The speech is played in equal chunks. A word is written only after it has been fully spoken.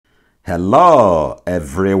Hello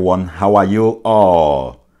everyone, how are you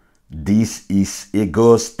all? This is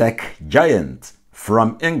Eagles Tech Giant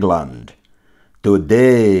from England.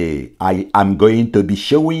 Today I am going to be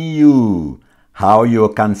showing you how you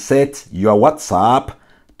can set your WhatsApp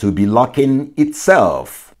to be locking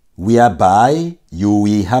itself, whereby you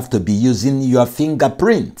will have to be using your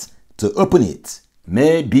fingerprint to open it,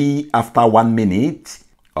 maybe after 1 minute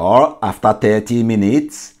or after 30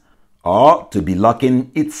 minutes, or to be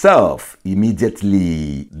locking itself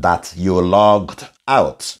immediately that you logged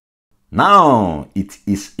out. Now, it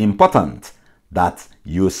is important that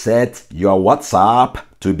you set your WhatsApp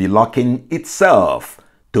to be locking itself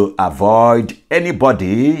to avoid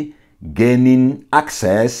anybody gaining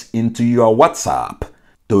access into your WhatsApp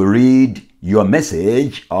to read your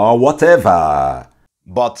message or whatever.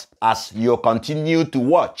 But as you continue to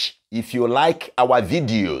watch, if you like our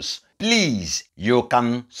videos, please, you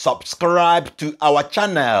can subscribe to our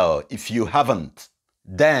channel if you haven't.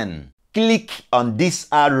 Then, click on this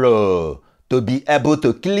arrow to be able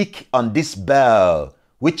to click on this bell,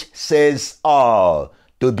 which says all,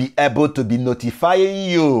 to be able to be notifying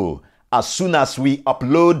you as soon as we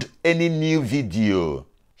upload any new video.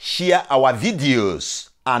 Share our videos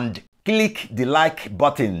and click the like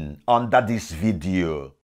button under this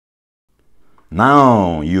video.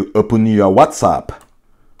 Now, you open your WhatsApp.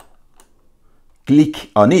 Click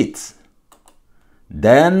on it.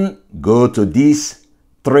 Then go to this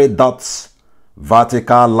 3 dots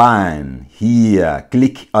vertical line here.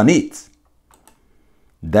 Click on it.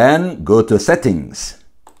 Then go to settings.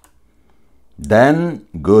 Then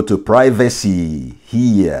go to privacy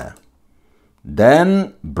here.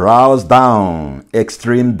 Then browse down,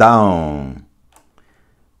 extreme down.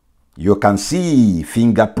 You can see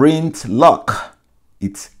fingerprint lock.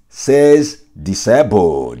 It says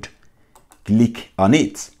disabled. Click on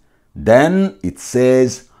it. Then it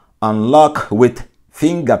says unlock with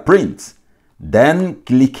fingerprint. Then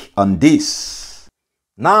click on this.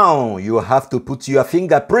 Now you have to put your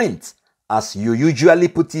fingerprint as you usually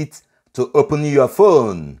put it to open your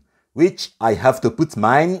phone, which I have to put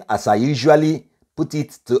mine as I usually put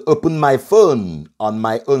it to open my phone on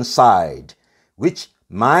my own side, which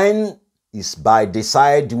mine is by the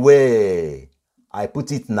side way. I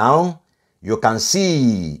put it now. You can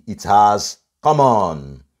see it has come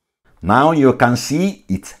on. Now you can see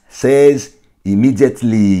it says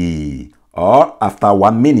immediately or after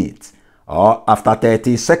 1 minute or after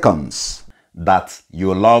 30 seconds that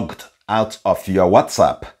you logged out of your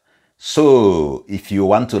WhatsApp. So if you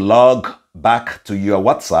want to log back to your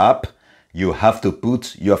WhatsApp, you have to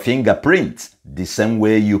put your fingerprint the same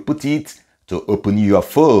way you put it to open your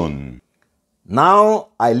phone. Now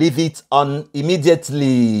I leave it on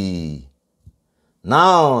immediately.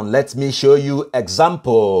 Now let me show you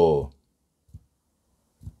example.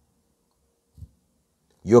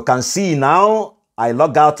 You can see now I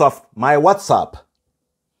log out of my WhatsApp.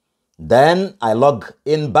 Then I log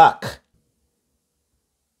in back.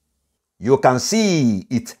 You can see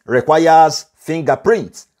it requires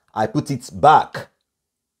fingerprint. I put it back.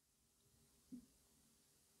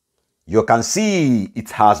 You can see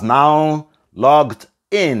it has now logged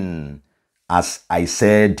in. As I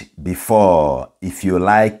said before, if you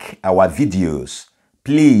like our videos,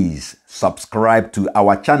 please subscribe to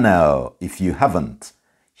our channel if you haven't.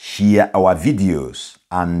 Share our videos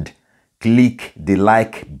and click the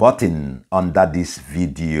like button under this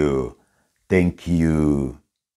video. Thank you.